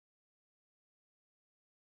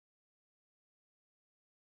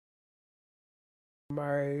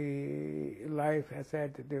My life has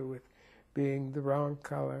had to do with being the wrong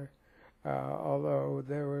color, although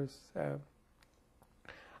there was,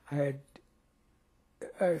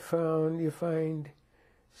 you find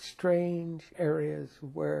strange areas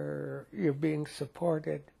where you're being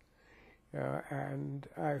supported, and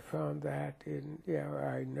I found that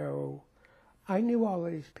I knew all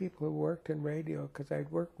these people who worked in radio because I'd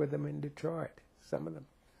worked with them in Detroit, some of them.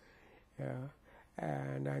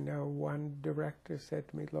 And I know one director said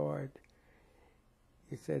to me, Lloyd,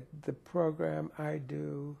 he said, the program I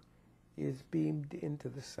do is beamed into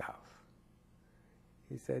the South.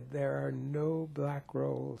 He said, there are no black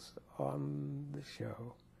roles on the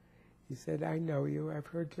show. He said, I know you, I've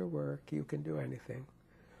heard your work, you can do anything.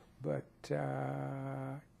 But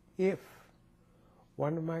if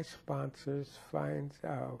one of my sponsors finds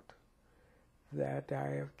out that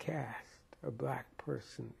I have cast a black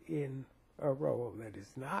person in a role that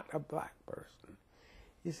is not a black person,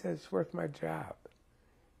 he said, it's worth my job.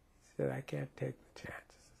 He said, I can't take the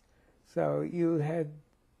chances. So you had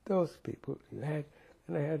those people. And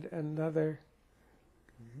I had another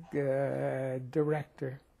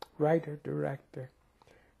writer-director,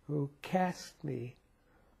 who cast me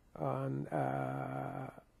on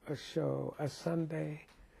a Sunday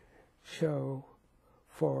show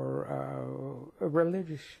for a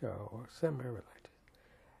religious show, or semi-religious.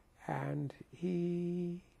 And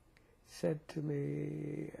he said to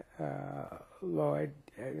me, Lloyd,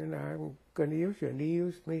 I'm going to use you. And he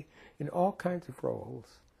used me in all kinds of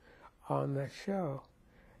roles on the show.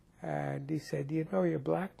 And he said, you're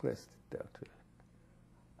blacklisted, don't you?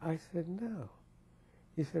 I said, no.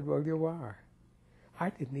 He said, well, you are.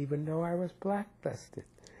 I didn't even know I was blacklisted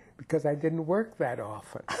because I didn't work that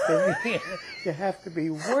often. You have to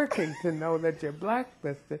be working to know that you're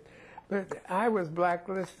blacklisted. But I was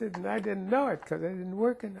blacklisted, and I didn't know it because I didn't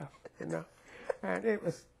work enough, And it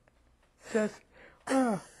was just,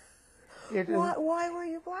 Why were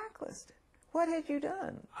you blacklisted? What had you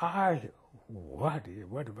done? What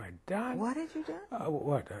have I done? What had you done?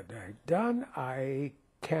 What had I done? I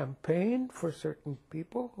campaigned for certain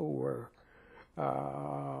people who were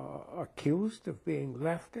accused of being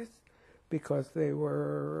leftists because they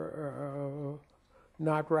were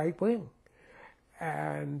not right-wing.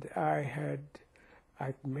 And I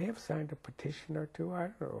may have signed a petition or two, I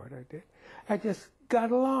don't know what I did. I just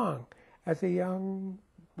got along as a young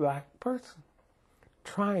black person,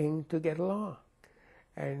 trying to get along.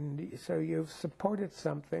 And so you've supported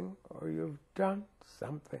something, or you've done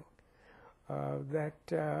something that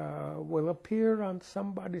will appear on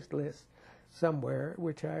somebody's list somewhere,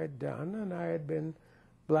 which I had done, and I had been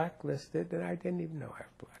blacklisted, and I didn't even know I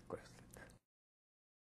was blacklisted.